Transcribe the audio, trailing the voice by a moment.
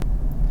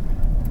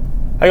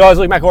Hey guys,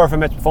 Luke McElroy from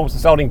Metz Performance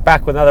Consulting,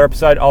 back with another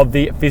episode of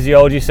the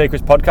Physiology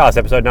Secrets podcast,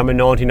 episode number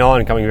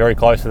 99, coming very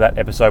close to that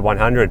episode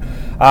 100.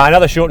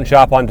 Another short and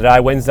sharp one today.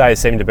 Wednesdays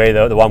seem to be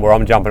the one where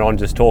I'm jumping on,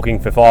 just talking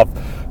for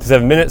 5 to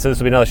 7 minutes, so this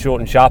will be another short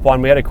and sharp one.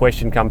 We had a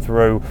question come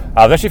through, it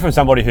was actually from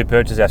somebody who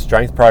purchased our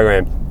strength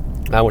program,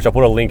 which I'll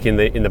put a link in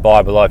the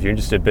bio below if you're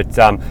interested, but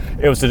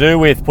it was to do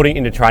with putting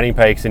into Training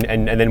Peaks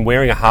and then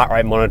wearing a heart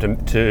rate monitor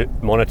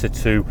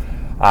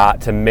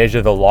to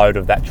measure the load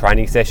of that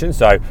training session.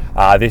 So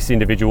this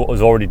individual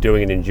was already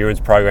doing an endurance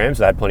program, so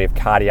they had plenty of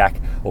cardiac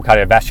or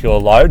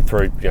cardiovascular load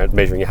through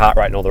measuring your heart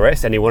rate and all the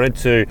rest, and he wanted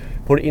to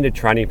put it into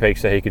Training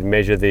Peaks so he could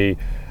measure the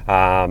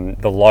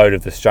load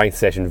of the strength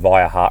session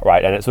via heart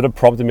rate. And it sort of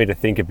prompted me to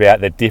think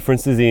about the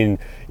differences in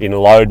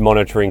load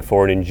monitoring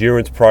for an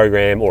endurance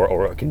program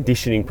or a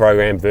conditioning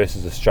program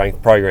versus a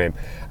strength program.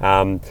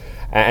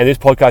 And this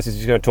podcast is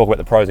just going to talk about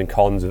the pros and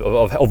cons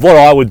of what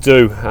I would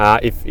do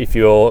if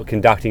you're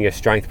conducting a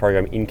strength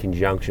program in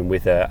conjunction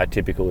with a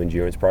typical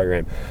endurance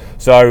program.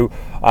 So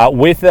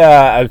with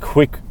a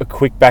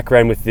quick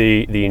background with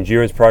the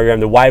endurance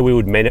program, the way we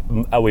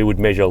would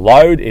measure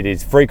load, it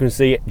is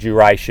frequency,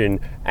 duration,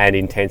 and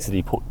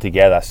intensity put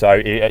together. So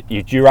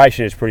your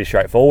duration is pretty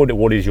straightforward.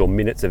 What is your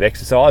minutes of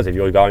exercise? If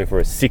you're going for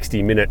a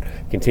 60-minute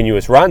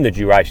continuous run, the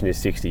duration is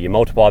 60. You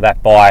multiply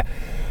that by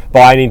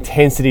an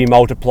intensity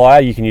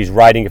multiplier. You can use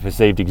rating of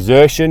perceived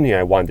exertion,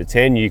 1 to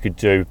 10. You could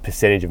do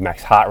percentage of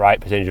max heart rate,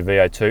 percentage of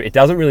VO2. It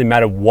doesn't really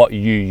matter what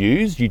you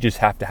use. You just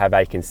have to have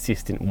a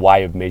consistent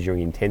way of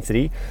measuring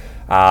intensity.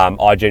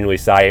 I generally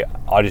say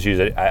I just use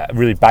a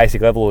really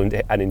basic level,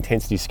 an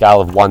intensity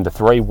scale of 1 to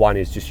 3. 1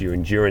 is just your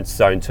endurance,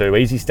 zone 2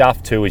 easy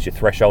stuff. 2 is your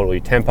threshold or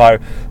your tempo.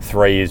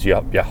 3 is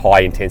your high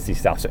intensity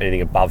stuff, so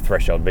anything above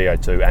threshold,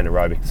 VO2,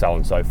 anaerobic, so on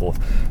and so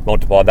forth.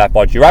 Multiply that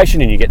by duration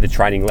and you get the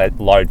training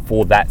load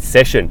for that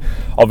session.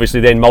 Obviously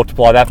then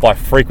multiply that by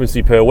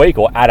frequency per week,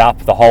 or add up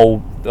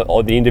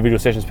the individual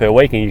sessions per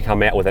week, and you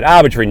come out with an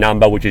arbitrary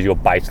number, which is your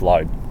base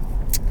load.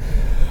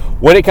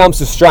 When it comes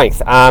to strength,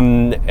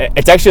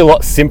 it's actually a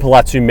lot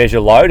simpler to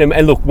measure load.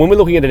 And look, when we're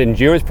looking at an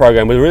endurance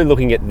program, we're really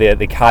looking at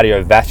the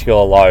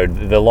cardiovascular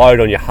load, the load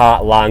on your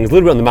heart, lungs, a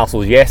little bit on the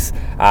muscles, yes,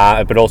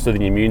 but also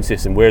the immune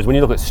system. Whereas when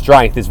you look at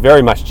strength, it's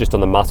very much just on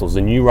the muscles, the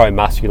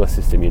neuromuscular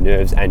system, your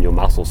nerves and your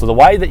muscles. So the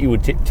way that you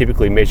would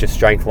typically measure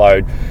strength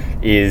load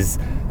is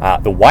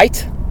the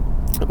weight,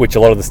 which a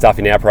lot of the stuff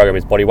in our program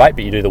is body weight,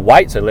 but you do the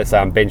weight. So let's say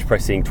I'm bench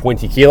pressing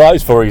 20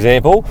 kilos, for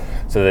example.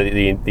 So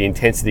the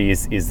intensity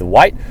is the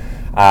weight.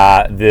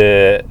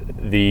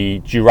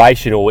 The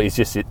duration is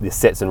just the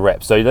sets and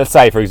reps. So let's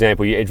say, for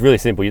example, it's really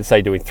simple. You'd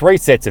say doing 3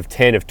 sets of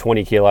 10 of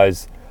 20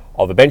 kilos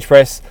of a bench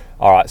press.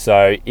 All right,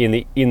 so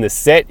in the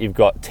set, you've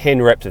got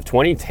 10 reps of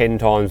 20. 10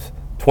 times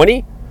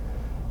 20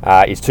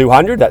 is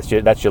 200.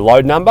 That's your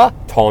load number,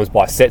 times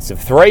by sets of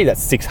 3.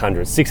 That's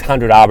 600.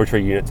 600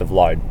 arbitrary units of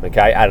load.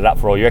 Okay, add it up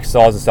for all your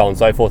exercises, so on and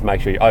so forth. Make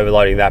sure you're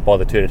overloading that by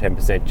the 2 to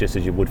 10%, just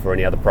as you would for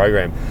any other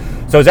program.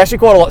 So it's actually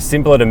quite a lot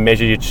simpler to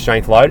measure your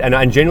strength load.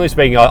 And generally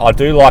speaking, I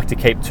do like to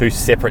keep 2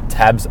 separate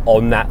tabs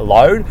on that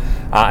load.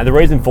 And the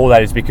reason for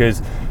that is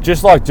because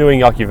just like doing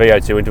your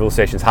VO2 interval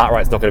sessions, heart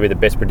rate's not going to be the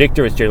best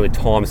predictor. It's generally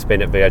time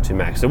spent at VO2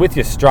 max. So with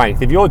your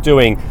strength, if you're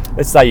doing,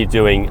 let's say you're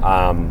doing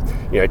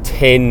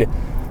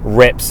 10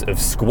 reps of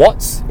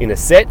squats in a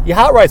set, your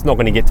heart rate's not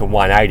going to get to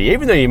 180,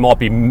 even though you might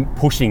be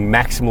pushing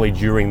maximally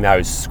during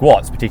those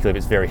squats, particularly if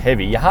it's very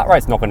heavy. Your heart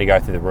rate's not going to go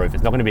through the roof.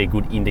 It's not going to be a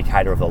good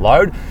indicator of the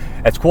load.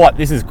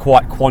 This is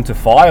quite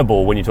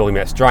quantifiable when you're talking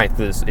about strength.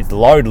 It's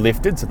load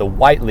lifted, so the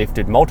weight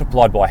lifted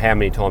multiplied by how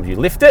many times you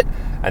lift it,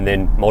 and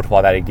then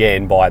multiply that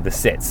again by the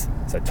sets.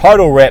 So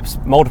total reps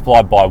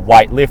multiplied by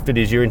weight lifted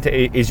is your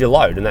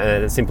load, and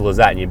it's as simple as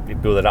that, and you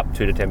build it up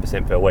 2 to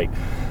 10% per week.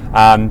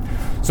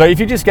 So if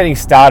you're just getting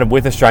started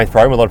with a strength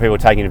program, a lot of people are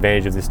taking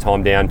advantage of this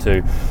time down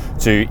to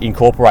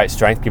incorporate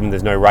strength, given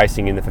there's no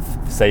racing in the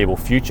foreseeable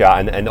future,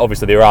 and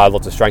obviously there are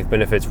lots of strength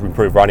benefits: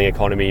 improved running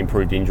economy,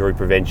 improved injury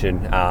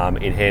prevention,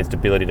 enhanced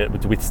ability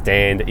to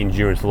withstand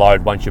endurance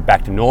load once you're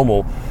back to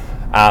normal.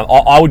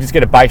 I would just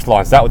get a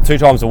baseline. Start with 2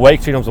 times a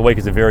week. 2 times a week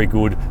is a very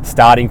good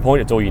starting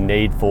point. It's all you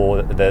need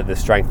for the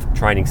strength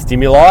training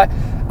stimuli,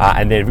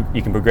 and then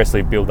you can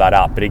progressively build that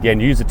up. But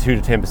again, use the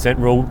 2 to 10%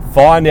 rule.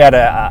 Find out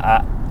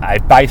a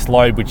base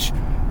load which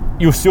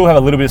you'll still have a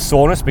little bit of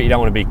soreness, but you don't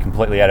want to be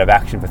completely out of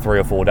action for 3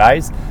 or 4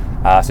 days.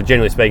 So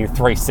generally speaking,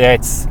 3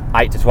 sets,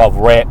 8 to 12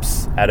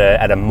 reps at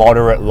a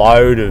moderate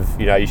load of,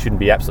 you shouldn't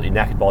be absolutely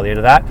knackered by the end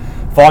of that.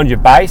 Find your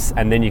base,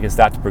 and then you can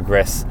start to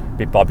progress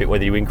bit by bit.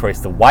 Whether you increase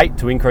the weight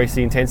to increase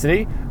the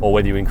intensity, or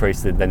whether you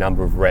increase the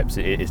number of reps,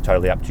 it is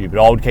totally up to you.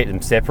 But I would keep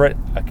them separate.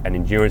 An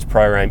endurance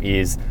program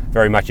is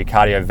very much a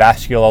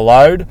cardiovascular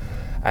load,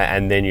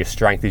 and then your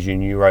strength is your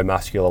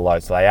neuromuscular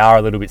load. So they are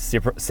a little bit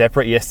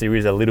separate. Yes, there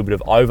is a little bit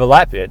of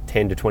overlap,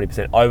 10 to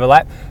 20%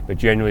 overlap, but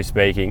generally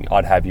speaking,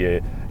 I'd have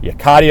your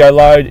cardio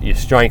load, your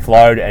strength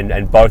load,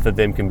 and both of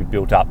them can be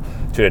built up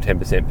 2 to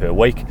 10% per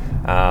week.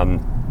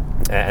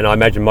 And I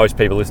imagine most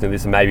people listening to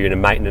this are maybe in a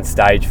maintenance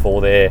stage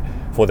for their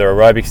for their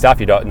aerobic stuff.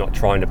 You're not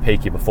trying to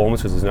peak your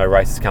performance because there's no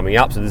races coming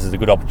up. So this is a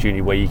good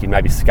opportunity where you can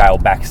maybe scale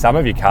back some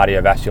of your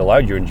cardiovascular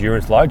load, your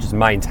endurance load, just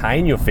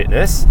maintain your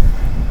fitness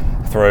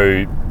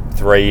through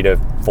 3 to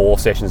 4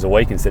 sessions a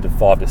week instead of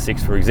 5 to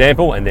 6, for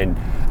example, and then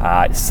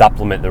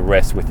supplement the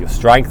rest with your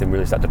strength and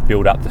really start to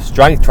build up the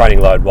strength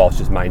training load whilst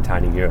just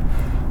maintaining your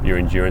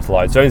endurance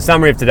load. So in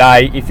summary of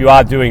today, if you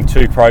are doing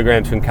 2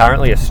 programs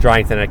concurrently, a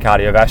strength and a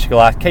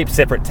cardiovascular, keep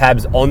separate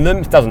tabs on them.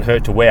 It doesn't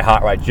hurt to wear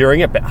heart rate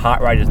during it, but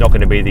heart rate is not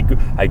going to be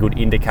a good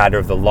indicator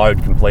of the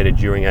load completed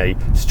during a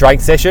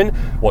strength session.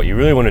 What you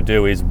really want to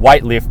do is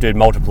weight lifted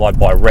multiplied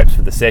by reps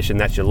for the session,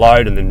 that's your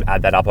load, and then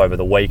add that up over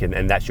the week,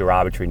 and that's your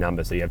arbitrary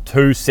number. So you have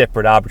 2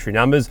 separate arbitrary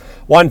numbers,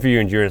 one for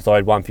your endurance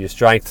load, one for your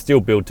strength. Still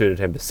build 2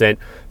 to 10%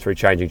 through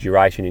changing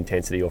duration,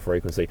 intensity, or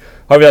frequency.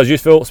 Hope that was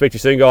useful. Speak to you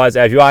soon, guys.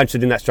 If you are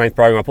interested in that strength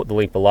program, I'll put the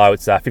link below.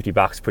 It's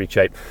 $50, pretty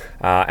cheap,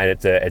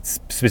 and it's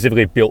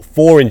specifically built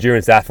for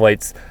endurance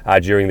athletes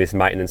during this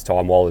maintenance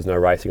time while there's no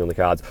racing on the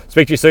cards.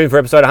 Speak to you soon for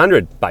episode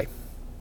 100. Bye.